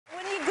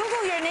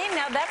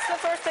now. That's the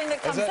first thing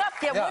that comes up.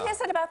 Yeah, yeah. what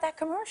is it about that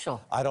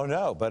commercial? I don't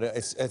know, but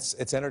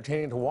it's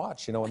entertaining to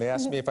watch. You know, when they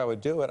asked me if I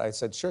would do it, I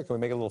said, sure, can we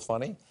make it a little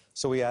funny?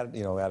 So we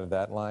added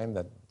that line,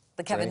 that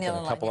the Kevin Nealon line,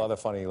 and a couple other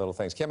funny little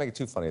things. Can't make it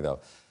too funny, though.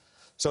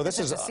 So this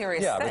is a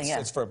serious thing,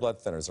 it's for a blood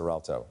thinner,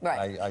 Xarelto.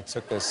 Right. I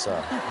took this...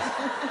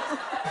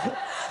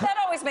 That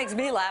always makes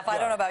me laugh. I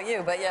don't know about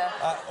you, but yeah.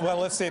 Well,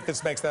 let's see if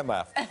this makes them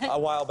laugh. A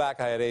while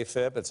back, I had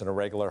AFib. It's an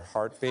irregular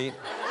heartbeat,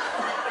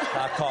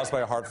 not caused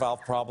by a heart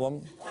valve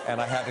problem. And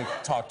I had to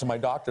talk to my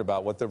doctor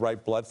about what the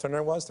right blood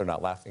thinner was. They're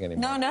not laughing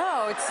anymore.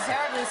 No, it's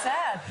terribly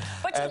sad.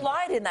 But you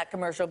lied in that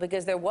commercial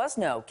because there was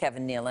no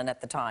Kevin Nealon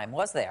at the time,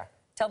 was there?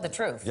 Tell the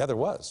truth. Yeah, there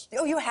was.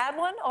 Oh, you had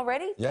one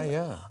already?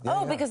 Yeah.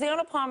 Because the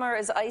Arnold Palmer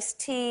is iced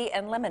tea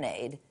and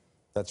lemonade.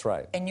 That's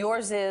right. And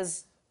yours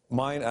is?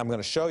 Mine, I'm going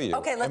to show you.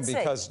 Okay, let's see.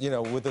 And because, you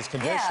know, with this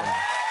condition... Yeah.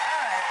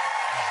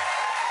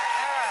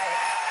 All right.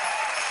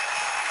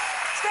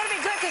 It's going to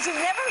be good because you've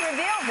never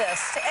revealed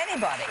this to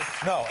anybody.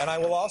 No, and I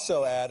will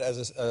also add,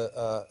 as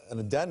an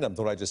addendum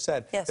to what I just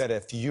said, that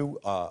if you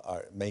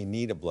may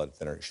need a blood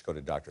thinner, you should go to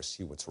a doctor,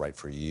 see what's right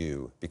for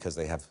you, because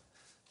they have,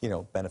 you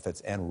know, benefits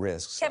and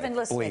risks. Kevin, like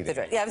listen to bleeding,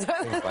 the yeah.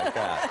 things like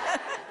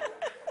that.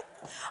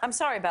 I'm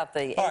sorry about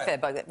the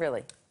AFib, but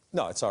really.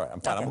 No, it's all right.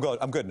 I'm fine. Okay.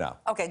 I'm good now.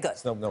 Okay, good.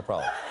 It's no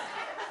problem.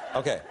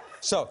 Okay,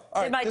 so,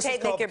 all right. Did my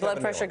tape make your blood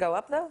pressure go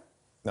up, though?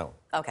 No.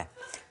 Okay.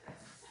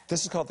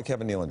 This is called the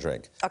Kevin Nealon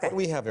drink. Okay. What do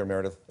we have here,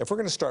 Meredith? If we're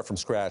going to start from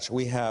scratch,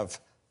 we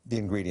have the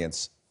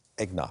ingredients,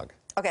 eggnog.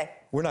 Okay.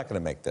 We're not going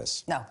to make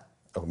this. No.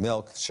 Oh,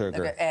 milk,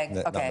 sugar, egg,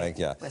 nutmeg,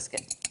 yeah.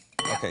 Whiskey.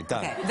 Okay,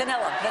 done. Okay.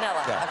 Vanilla,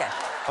 Yeah. okay.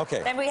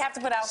 Okay. Then we have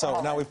to put alcohol.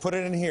 So now we put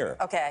it in here.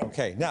 Okay.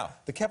 Okay, now,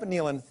 the Kevin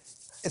Nealon,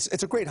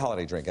 it's a great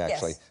holiday drink,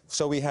 actually. Yes.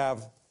 So we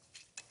have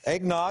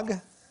eggnog.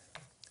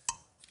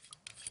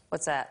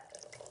 What's that?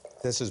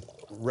 This is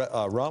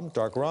rum,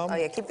 dark rum. Oh,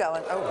 yeah, keep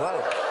going. Oh,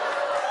 whoa.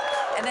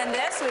 And then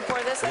this, we pour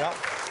this in? Yep.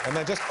 And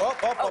then just,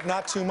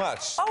 not too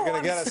much. Oh,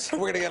 we're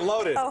gonna get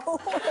loaded. Oh,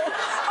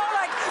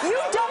 like, you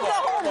dumped the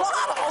whole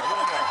bottle.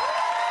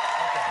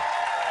 Okay.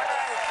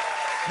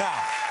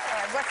 Now. All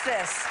right, what's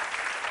this?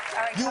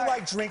 All right, You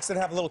like drinks that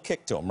have a little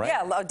kick to them, right?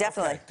 Yeah,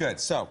 definitely. Okay, good.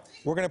 So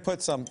we're gonna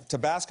put some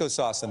Tabasco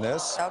sauce in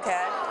this.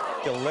 Okay.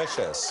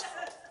 Delicious.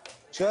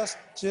 Just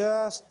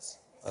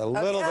a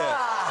little bit.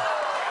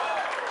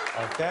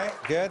 Okay,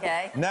 good.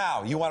 Okay.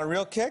 Now, you want a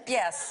real kick?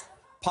 Yes.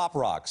 Pop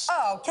rocks.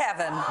 Oh,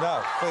 Kevin.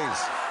 No,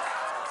 please.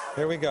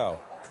 Here we go.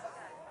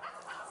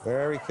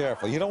 Very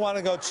careful. You don't want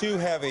to go too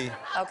heavy.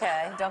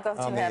 Okay, don't go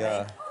too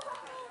heavy.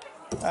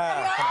 Come on.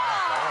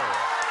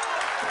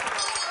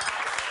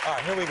 All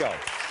right, here we go.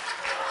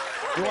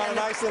 You want a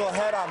nice little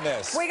head on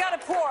this. We got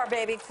to pour,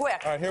 baby,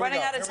 quick. All right, here Running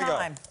we go. out of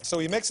time. So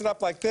we mix it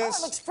up like this.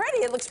 Oh, it looks pretty.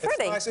 It looks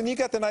pretty. It's nice, and you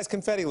got the nice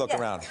confetti look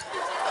around.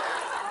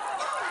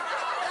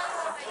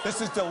 This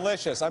is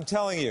delicious, I'm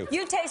telling you.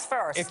 You taste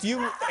first. If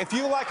you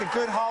like a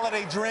good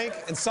holiday drink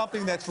and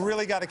something that's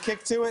really got a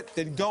kick to it,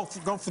 then go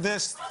for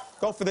this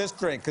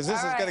drink, because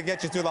this is going to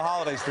get you through the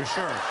holidays for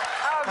sure.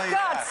 Oh,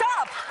 God,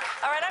 stop!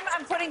 All right,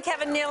 I'm putting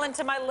Kevin Nealon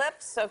to my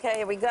lips. Okay,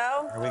 here we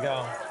go. Here we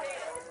go.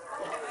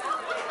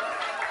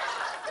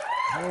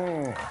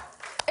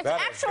 It's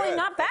actually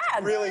not bad.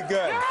 It's really good.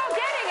 You're all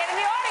getting it in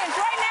the audience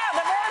right now,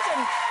 the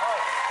version.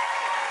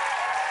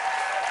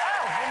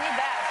 Oh, we need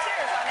that.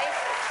 Cheers, honey.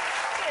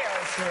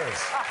 Cheers. Cheers.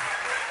 Oh.